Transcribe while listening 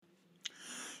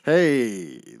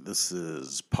Hey, this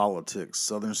is Politics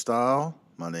Southern Style.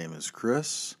 My name is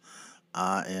Chris.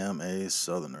 I am a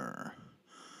Southerner.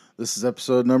 This is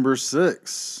episode number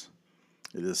 6.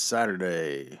 It is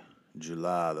Saturday,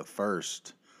 July the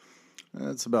 1st.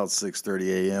 It's about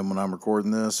 6:30 a.m. when I'm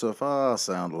recording this, so if I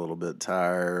sound a little bit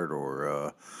tired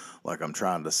or like I'm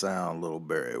trying to sound a little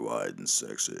Barry White and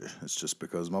sexy, it's just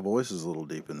because my voice is a little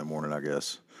deep in the morning, I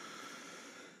guess.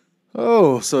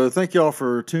 Oh, so thank y'all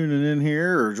for tuning in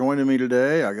here or joining me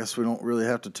today. I guess we don't really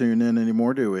have to tune in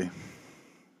anymore, do we?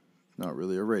 Not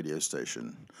really a radio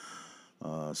station.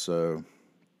 So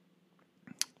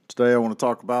today I want to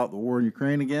talk about the war in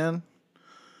Ukraine again.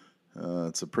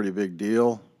 It's a pretty big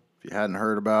deal. If you hadn't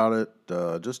heard about it,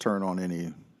 just turn on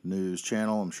any news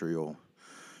channel. I'm sure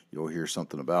you'll hear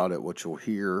something about it. What you'll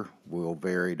hear will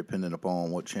vary depending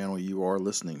upon what channel you are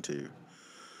listening to.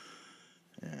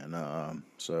 And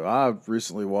so I've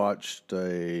recently watched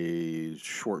a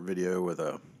short video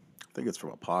I think it's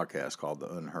from a podcast called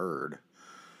The Unheard.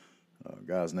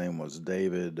 Guy's name was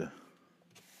David,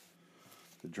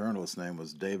 the journalist's name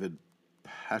was David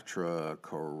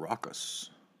Patrikarakis.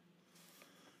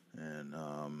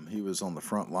 And he was on the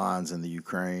front lines in the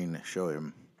Ukraine. They show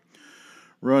him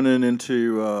running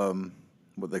into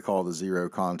what they call the zero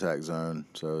contact zone.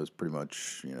 So it's pretty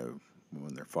much,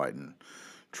 when they're fighting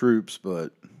troops.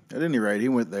 But at any rate, he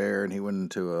went there and he went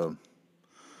into a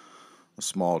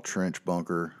small trench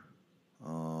bunker,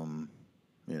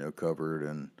 covered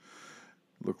and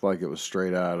looked like it was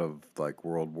straight out of like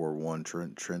World War One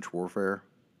trench warfare.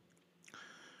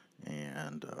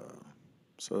 And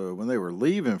so when they were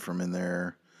leaving from in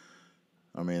there,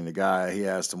 I mean, the guy, he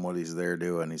asked him what he's there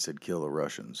doing. He said, kill the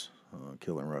Russians,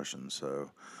 killing Russians.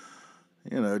 So,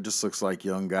 it just looks like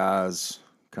young guys,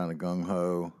 kind of gung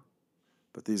ho.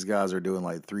 But these guys are doing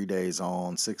like 3 days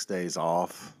on, 6 days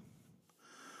off,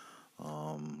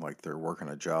 like they're working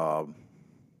a job.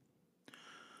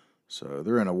 So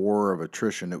they're in a war of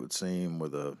attrition, it would seem,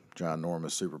 with a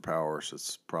ginormous superpower. So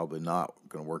it's probably not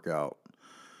going to work out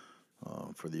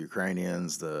for the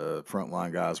Ukrainians. The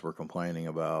frontline guys were complaining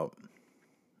about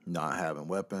not having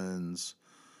weapons.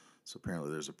 So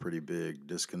apparently there's a pretty big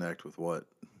disconnect with what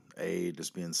aid is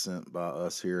being sent by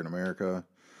us here in America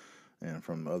and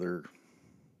from other,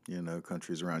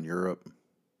 countries around Europe.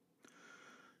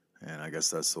 And I guess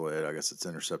that's the way. I guess it's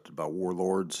intercepted by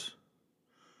warlords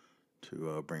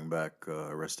to bring back,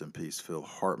 rest in peace, Phil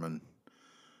Hartman,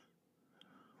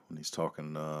 when he's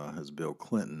talking as Bill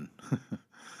Clinton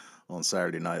on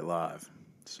Saturday Night Live.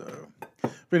 So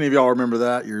if any of y'all remember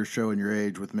that, you're showing your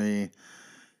age with me,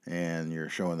 and you're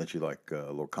showing that you like a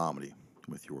little comedy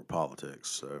with your politics.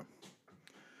 So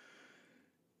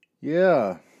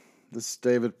yeah, this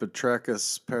David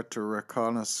Petrakarakis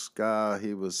guy,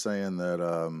 he was saying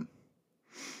that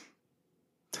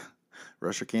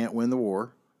Russia can't win the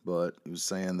war. But he was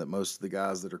saying that most of the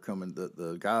guys that are coming,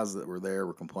 the guys that were there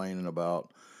were complaining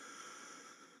about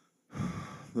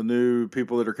the new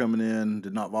people that are coming in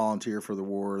did not volunteer for the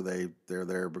war. They're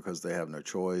there because they have no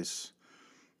choice.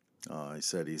 He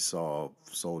said he saw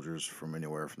soldiers from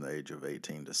anywhere from the age of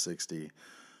 18 to 60.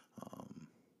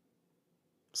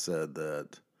 Said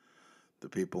that the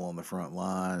people on the front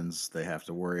lines, they have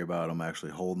to worry about them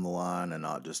actually holding the line and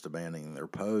not just abandoning their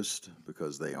post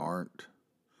because they aren't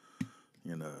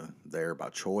there by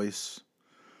choice,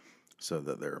 so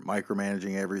that they're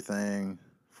micromanaging everything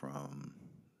from,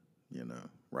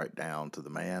 right down to the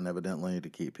man, evidently, to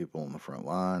keep people on the front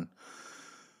line.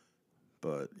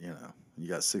 But, you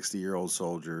got 60-year-old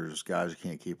soldiers, guys you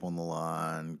can't keep on the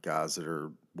line, guys that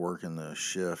are working the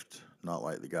shift, not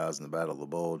like the guys in the Battle of the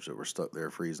Bulge that were stuck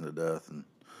there freezing to death and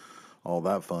all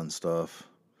that fun stuff.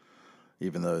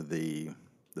 Even though the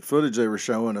footage they were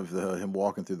showing of him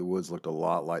walking through the woods looked a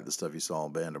lot like the stuff you saw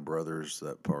in Band of Brothers,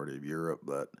 that part of Europe,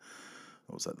 that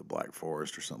was that the Black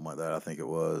Forest or something like that, I think it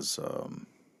was,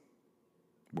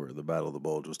 where the Battle of the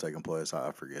Bulge was taking place.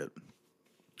 I forget.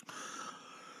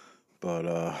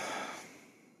 But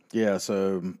yeah,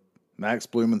 so Max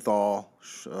Blumenthal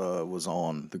was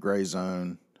on the Gray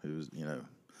Zone. Who's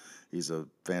he's a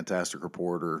fantastic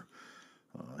reporter.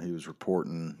 He was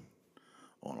reporting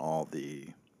on all the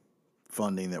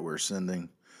funding that we're sending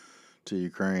to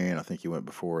Ukraine. I think he went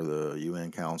before the UN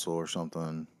Council or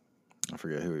something. I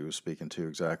forget who he was speaking to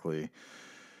exactly,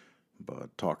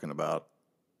 but talking about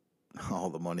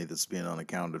all the money that's being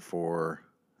unaccounted for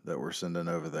that we're sending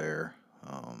over there.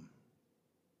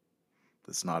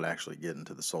 That's not actually getting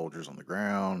to the soldiers on the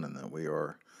ground, and that we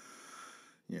are,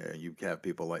 you have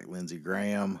people like Lindsey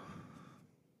Graham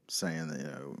saying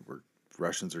that,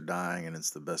 Russians are dying and it's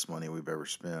the best money we've ever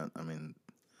spent. I mean,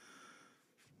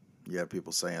 you have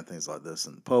people saying things like this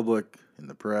in the public, in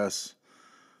the press.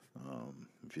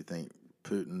 If you think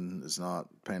Putin is not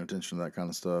paying attention to that kind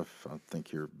of stuff, I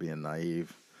think you're being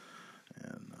naive.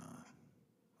 And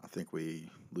I think we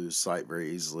lose sight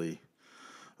very easily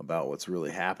about what's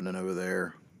really happening over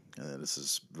there. And this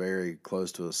is very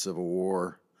close to a civil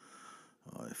war.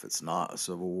 If it's not a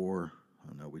civil war,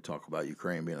 I know we talk about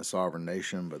Ukraine being a sovereign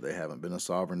nation, but they haven't been a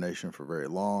sovereign nation for very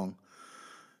long.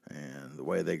 And the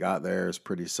way they got there is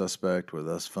pretty suspect with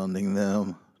us funding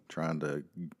them, trying to,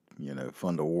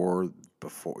 fund a war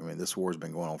before. I mean, this war's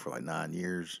been going on for like 9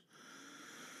 years.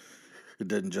 It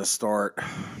didn't just start.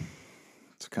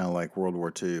 It's kind of like World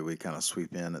War II. We kind of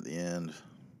sweep in at the end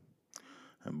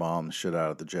and bomb the shit out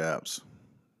of the Japs.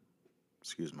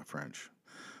 Excuse my French,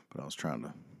 but I was trying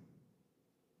to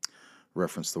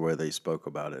reference the way they spoke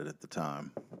about it at the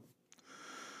time.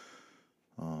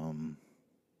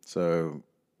 So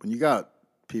when you got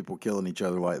people killing each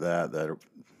other like that are,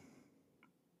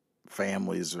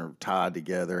 families are tied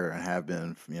together and have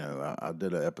been, I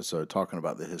did an episode talking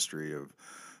about the history of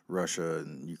Russia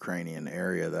and Ukrainian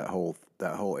area. That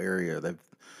whole area,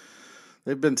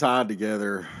 they've been tied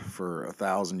together for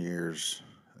 1,000 years,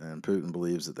 and Putin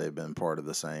believes that they've been part of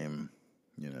the same,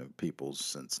 peoples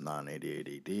since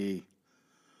 988 AD.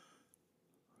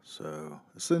 So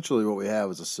essentially, what we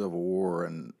have is a civil war,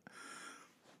 and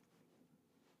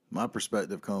my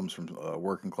perspective comes from a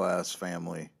working class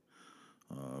family,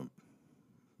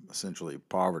 essentially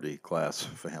poverty class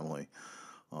family,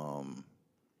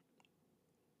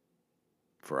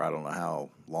 for I don't know how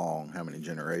long, how many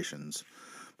generations,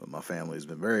 but my family has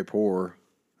been very poor,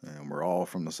 and we're all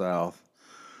from the South.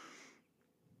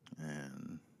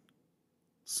 And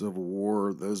Civil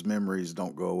War, those memories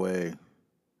don't go away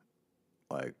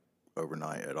like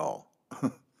overnight at all.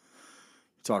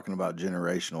 Talking about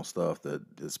generational stuff that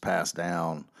is passed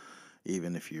down,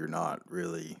 even if you're not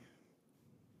really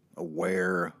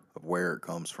aware of where it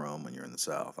comes from when you're in the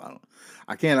South.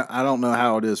 I don't know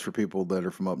how it is for people that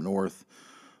are from up north.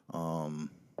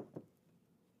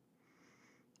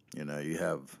 You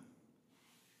have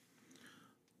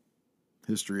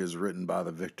history is written by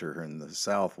the victor, and the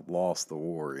South lost the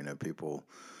war. People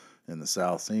in the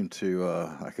South seem to,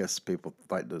 I guess people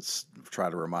like to try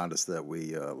to remind us that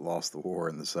we lost the war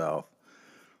in the South.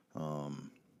 And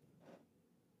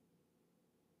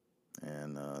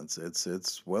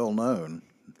it's well known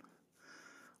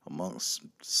amongst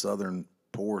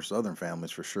poor Southern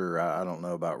families for sure. I don't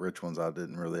know about rich ones. I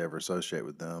didn't really ever associate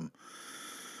with them.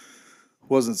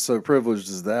 Wasn't so privileged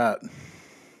as that.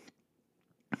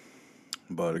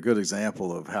 But a good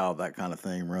example of how that kind of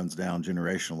thing runs down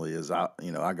generationally is I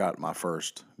got my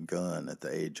first gun at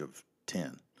the age of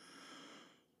 10.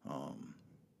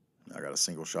 I got a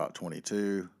single shot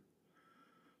 22.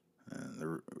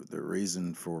 And the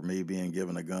reason for me being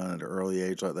given a gun at an early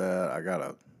age like that, I got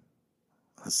a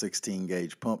 16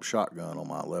 gauge pump shotgun on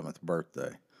my 11th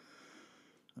birthday.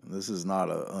 And this is not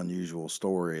an unusual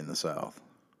story in the South.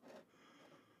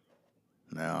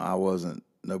 Now,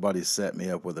 nobody set me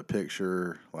up with a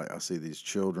picture. Like I see these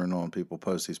children people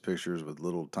post these pictures with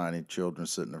little tiny children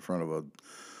sitting in front of a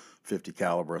 50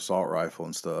 caliber assault rifle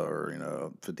and stuff,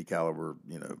 or, 50 caliber,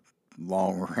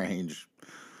 long range,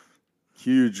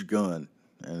 huge gun.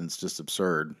 And it's just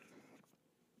absurd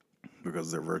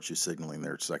because they're virtue signaling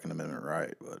their Second Amendment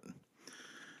right. But,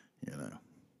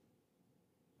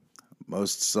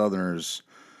 most Southerners,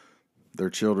 their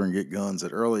children get guns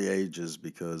at early ages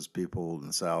because people in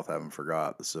the South haven't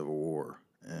forgot the Civil War.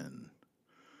 And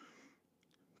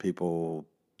people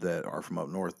that are from up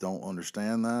north don't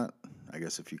understand that. I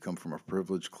guess if you come from a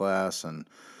privileged class and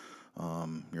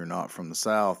you're not from the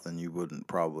South, then you wouldn't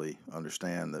probably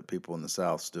understand that people in the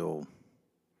South still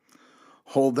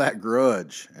hold that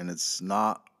grudge. And it's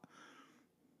not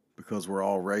because we're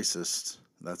all racist.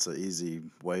 That's an easy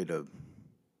way to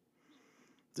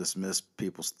dismiss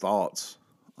people's thoughts.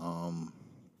 The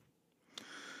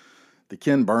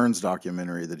Ken Burns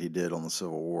documentary that he did on the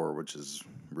Civil War, which is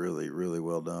really, really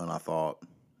well done, I thought.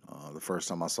 The first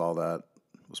time I saw that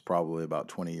was probably about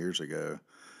 20 years ago,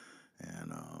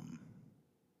 and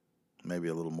maybe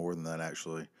a little more than that,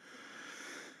 actually.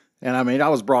 And I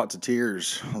was brought to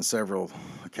tears on several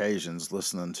occasions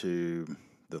listening to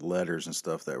the letters and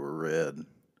stuff that were read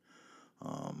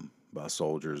by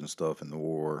soldiers and stuff in the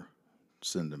war,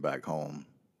 sending back home.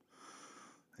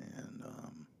 And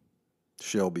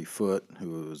Shelby Foote,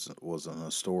 who was an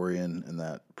historian in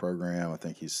that program, I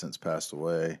think he's since passed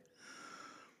away,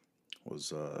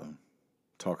 was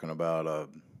talking about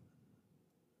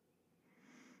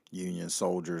Union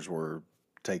soldiers were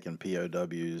taking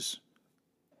POWs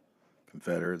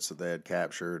Confederates that they had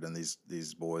captured, and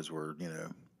these boys were,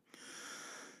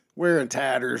 wearing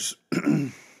tatters,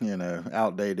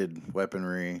 outdated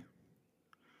weaponry.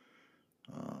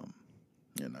 Um,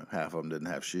 half of them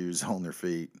didn't have shoes on their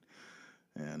feet,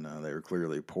 and they were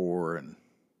clearly poor and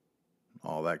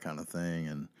all that kind of thing.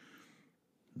 And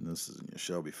this is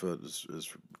Shelby Foote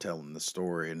is telling the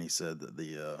story, and he said that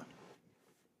the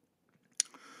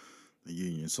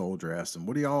Union soldier asked him,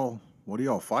 "What are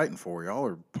y'all fighting for? Y'all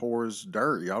are poor as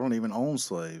dirt. Y'all don't even own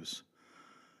slaves."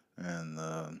 And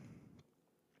the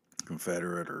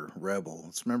Confederate or rebel.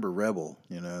 Let's remember rebel.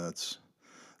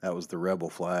 That was the rebel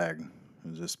flag. It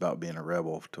was just about being a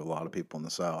rebel to a lot of people in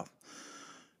the South.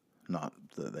 Not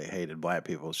that they hated black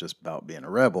people. It's just about being a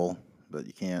rebel. But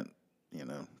you can't,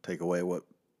 take away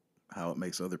how it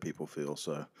makes other people feel.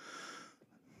 So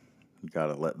you got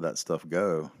to let that stuff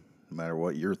go. No matter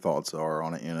what your thoughts are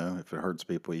on it, if it hurts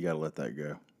people, you got to let that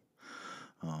go.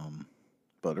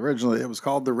 But originally it was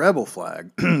called the rebel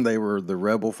flag. They were the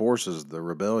rebel forces, the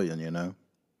rebellion,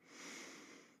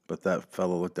 But that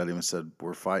fellow looked at him and said,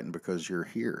 "We're fighting because you're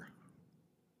here."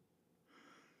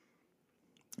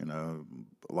 A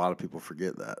lot of people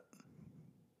forget that.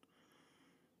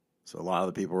 So a lot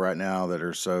of the people right now that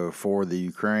are so for the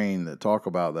Ukraine that talk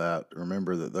about that,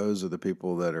 remember that those are the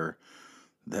people that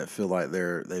feel like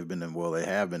they have been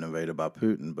invaded by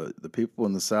Putin. But the people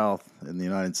in the South in the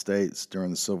United States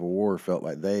during the Civil War felt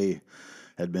like they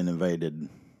had been invaded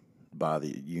by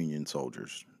the Union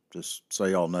soldiers. Just so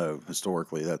y'all know,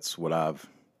 historically, that's what I've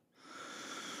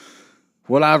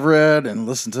read and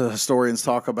listened to historians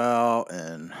talk about.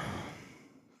 And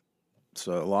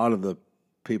so a lot of the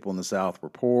people in the South were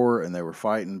poor, and they were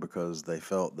fighting because they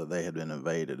felt that they had been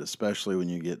invaded, especially when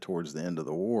you get towards the end of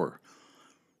the war.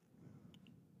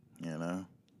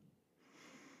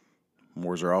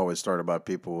 Wars are always started by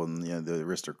people in the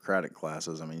aristocratic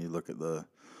classes. I mean, you look at the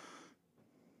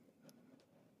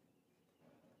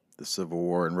Civil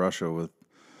War in Russia with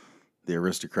the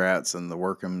aristocrats and the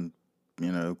working,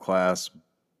 class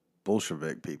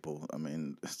Bolshevik people. I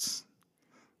mean, it's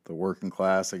the working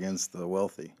class against the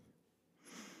wealthy.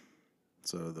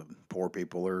 So the poor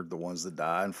people are the ones that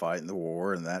die and fight in the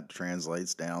war, and that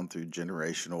translates down through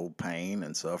generational pain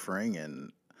and suffering,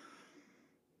 and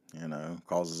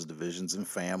causes divisions in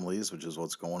families, which is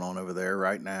what's going on over there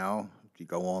right now. If you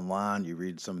go online, you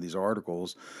read some of these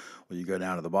articles, well, you go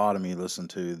down to the bottom, you listen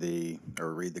to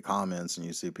or read the comments, and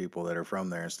you see people that are from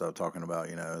there and stuff talking about,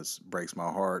 it breaks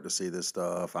my heart to see this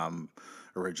stuff. I'm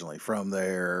originally from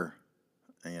there,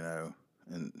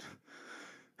 and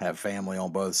have family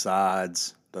on both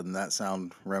sides. Doesn't that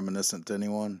sound reminiscent to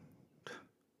anyone?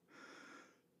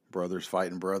 Brothers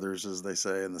fighting brothers, as they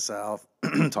say in the South,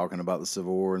 talking about the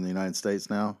Civil War in the United States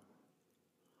now.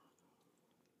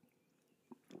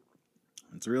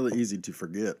 It's really easy to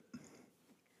forget.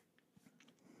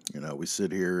 We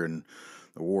sit here and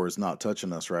the war is not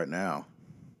touching us right now.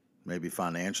 Maybe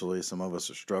financially, some of us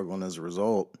are struggling as a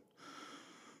result.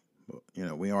 But,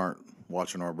 we aren't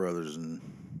watching our brothers and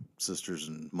sisters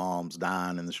and moms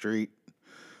dying in the street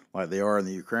like they are in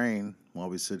the Ukraine while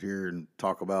we sit here and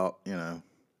talk about,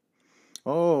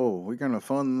 we're going to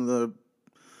fund the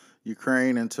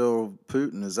Ukraine until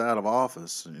Putin is out of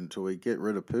office, until we get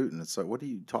rid of Putin. It's like, what are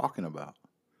you talking about?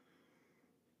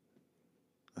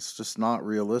 That's just not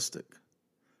realistic.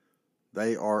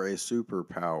 They are a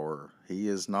superpower. He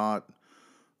is not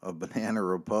a banana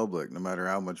republic, no matter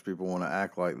how much people want to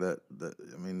act like that.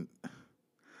 I mean, I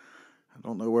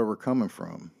don't know where we're coming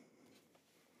from.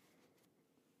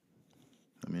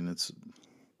 I mean, it's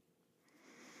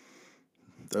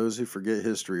those who forget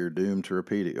history are doomed to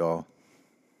repeat it, y'all.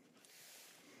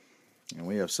 And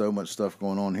we have so much stuff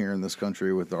going on here in this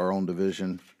country with our own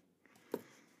division.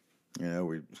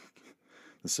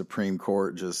 The Supreme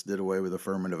Court just did away with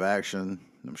affirmative action.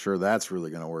 I'm sure that's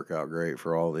really going to work out great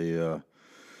for all the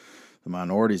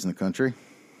minorities in the country.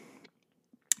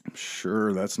 I'm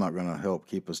sure that's not going to help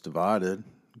keep us divided.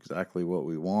 Exactly what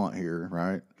we want here,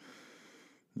 right?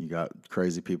 You got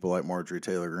crazy people like Marjorie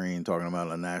Taylor Greene talking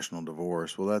about a national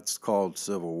divorce. Well, that's called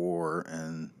civil war,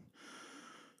 and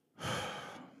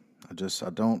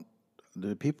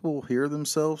do people hear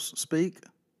themselves speak?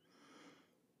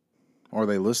 Are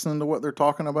they listening to what they're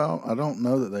talking about? I don't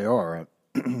know that they are.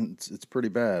 It's pretty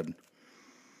bad.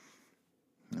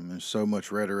 And there's so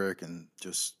much rhetoric and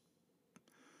just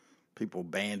people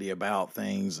bandy about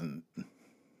things and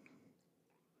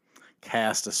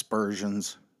cast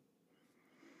aspersions.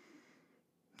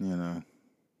 You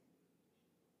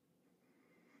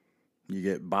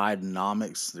get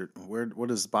Bidenomics.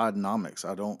 What is Bidenomics?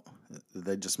 Did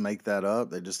they just make that up?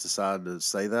 They just decided to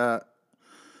say that?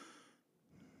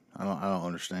 I don't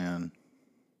understand.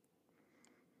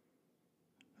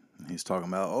 He's talking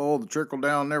about, oh, the trickle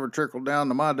down never trickled down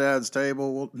to my dad's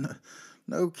table. Well,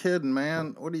 no kidding,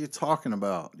 man. What are you talking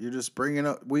about? You're just bringing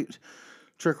up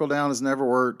trickle down has never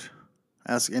worked.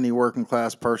 Ask any working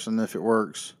class person if it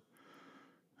works.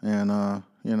 And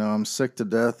I'm sick to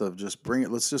death of just bring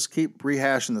it. Let's just keep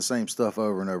rehashing the same stuff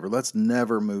over and over. Let's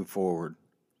never move forward.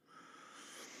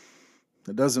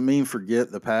 It doesn't mean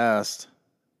forget the past.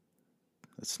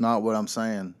 It's not what I'm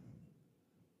saying.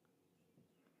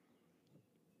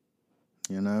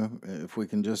 If we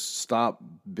can just stop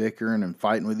bickering and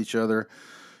fighting with each other,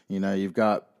 you've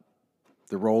got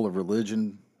the role of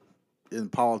religion in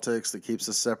politics that keeps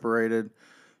us separated.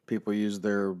 People use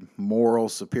their moral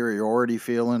superiority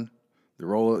feeling. The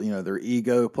role, their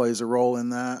ego plays a role in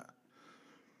that.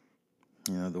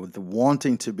 The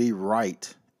wanting to be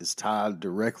right is tied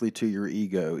directly to your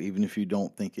ego, even if you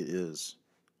don't think it is.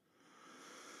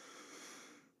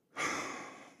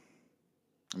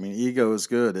 I mean, ego is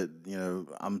good.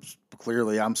 I'm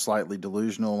slightly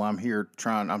delusional. I'm in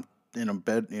a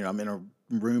bed, I'm in a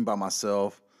room by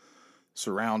myself,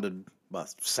 surrounded by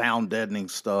sound deadening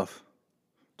stuff,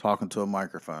 talking to a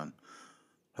microphone,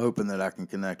 hoping that I can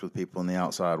connect with people in the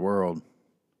outside world.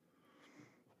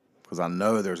 Because I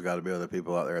know there's got to be other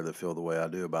people out there that feel the way I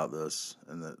do about this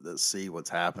and that see what's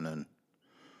happening.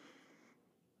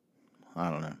 I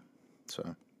don't know.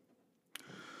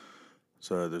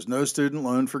 So there's no student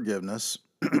loan forgiveness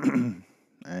and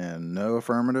no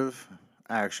affirmative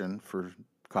action for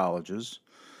colleges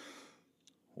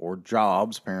or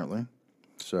jobs, apparently.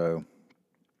 So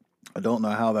I don't know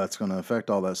how that's going to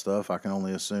affect all that stuff. I can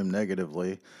only assume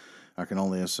negatively. I can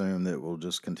only assume that we'll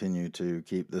just continue to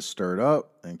keep this stirred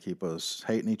up and keep us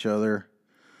hating each other.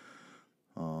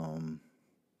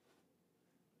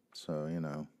 So,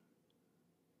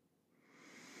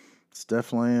 it's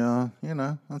definitely,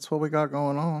 that's what we got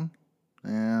going on.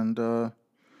 And,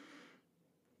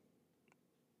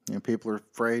 people are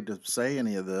afraid to say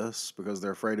any of this because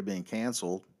they're afraid of being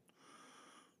canceled.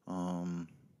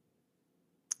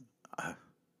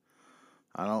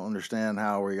 I don't understand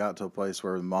how we got to a place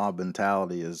where the mob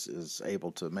mentality is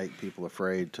able to make people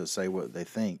afraid to say what they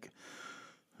think.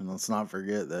 And let's not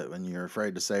forget that when you're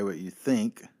afraid to say what you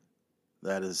think,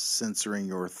 that is censoring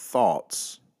your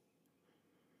thoughts.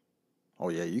 Oh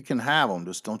yeah, you can have them,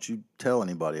 just don't you tell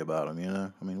anybody about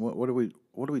them. I mean, what are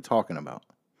we talking about?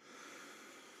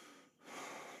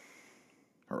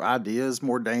 Are ideas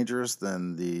more dangerous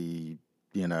than the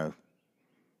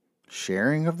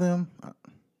sharing of them?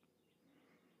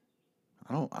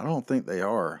 I don't think they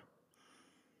are.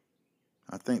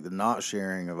 I think the not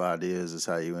sharing of ideas is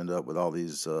how you end up with all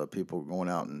these people going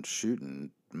out and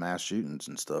shooting mass shootings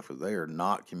and stuff. Because they are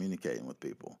not communicating with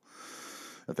people.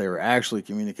 If they were actually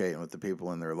communicating with the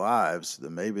people in their lives,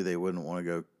 then maybe they wouldn't want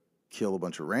to go kill a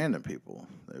bunch of random people.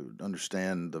 They would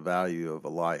understand the value of a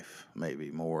life, maybe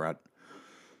more.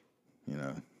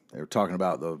 They were talking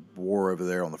about the war over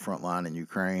there on the front line in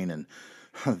Ukraine, and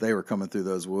they were coming through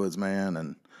those woods, man,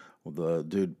 and the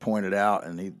dude pointed out,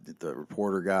 and the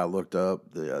reporter guy looked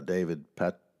up the David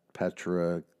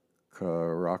Patrakarakis.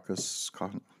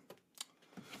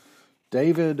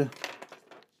 David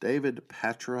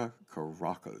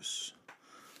Patrakarakis.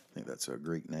 I think that's a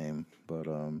Greek name, but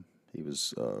he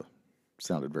was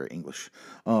sounded very English.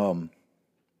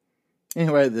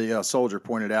 Anyway, the soldier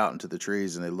pointed out into the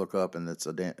trees, and they look up, and it's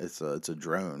a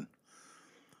drone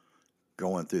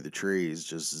going through the trees,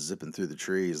 just zipping through the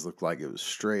trees. Looked like it was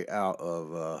straight out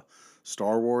of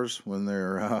Star Wars when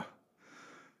they're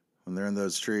in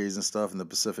those trees and stuff in the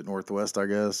Pacific Northwest, I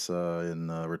guess,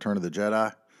 in Return of the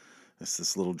Jedi. It's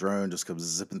this little drone just comes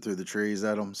zipping through the trees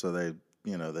at them. So they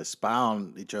spy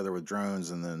on each other with drones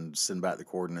and then send back the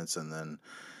coordinates. And then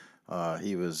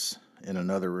he was in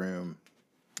another room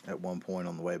at one point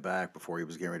on the way back before he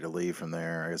was getting ready to leave from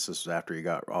there. I guess this was after he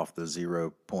got off the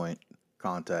 0 point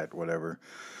contact, whatever.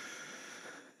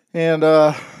 And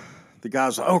the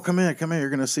guy's like, oh, come in, you're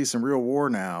going to see some real war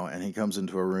now. And he comes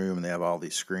into a room, and they have all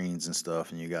these screens and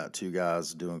stuff, and you got two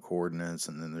guys doing coordinates,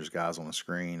 and then there's guys on the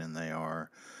screen, and they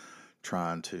are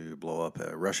trying to blow up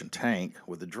a Russian tank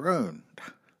with a drone.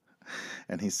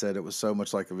 And he said it was so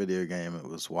much like a video game, it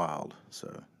was wild.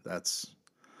 So that's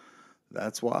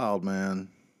wild, man.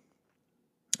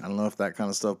 I don't know if that kind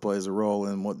of stuff plays a role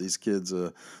in what these kids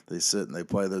they sit and they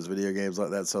play those video games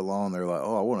like that so long. They're like,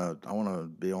 oh, I want to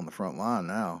be on the front line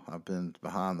now. I've been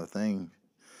behind the thing.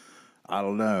 I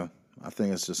don't know. I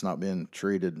think it's just not being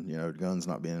treated. Guns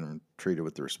not being treated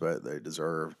with the respect they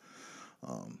deserve.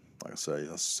 like I say,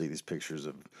 I see these pictures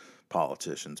of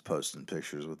politicians posting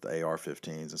pictures with the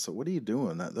AR-15s, and so what are you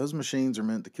doing? Those machines are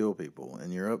meant to kill people,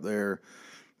 and you're up there.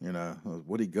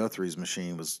 Woody Guthrie's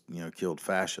machine was killed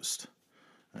fascists,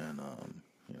 and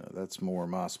that's more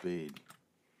my speed.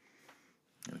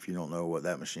 And if you don't know what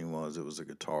that machine was, it was a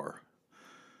guitar.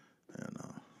 And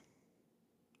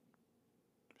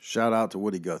shout out to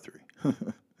Woody Guthrie.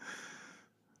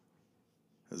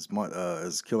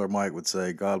 As Killer Mike would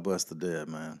say, God bless the dead,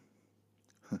 man.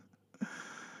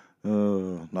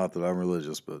 Not that I'm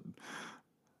religious, but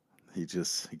he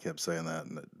kept saying that,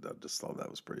 and I just thought that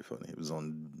was pretty funny. He was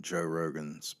on Joe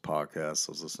Rogan's podcast.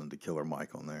 I was listening to Killer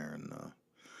Mike on there, and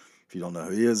if you don't know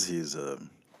who he is, he's a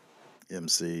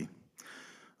MC,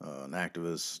 an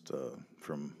activist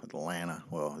from Atlanta.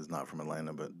 Well, he's not from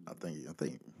Atlanta, but I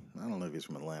don't know if he's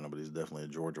from Atlanta, but he's definitely a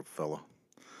Georgia fella.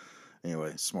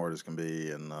 Anyway, smart as can be,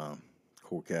 and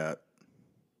cool cat.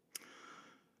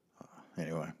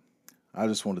 Anyway, I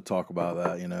just wanted to talk about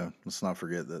that. Let's not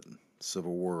forget that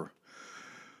Civil War,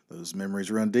 those memories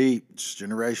run deep. It's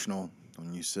generational.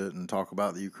 When you sit and talk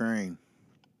about the Ukraine,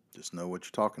 just know what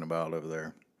you're talking about over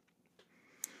there.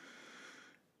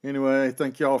 Anyway,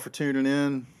 thank y'all for tuning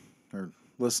in or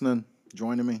listening,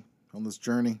 joining me on this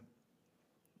journey.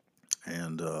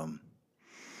 And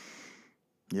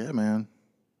yeah, man,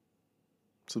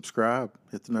 subscribe,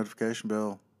 hit the notification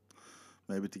bell.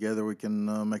 Maybe together we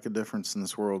can make a difference in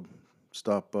this world.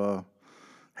 Stop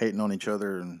hating on each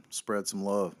other and spread some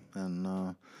love.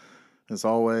 And as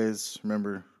always,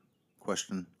 remember,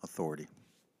 question authority.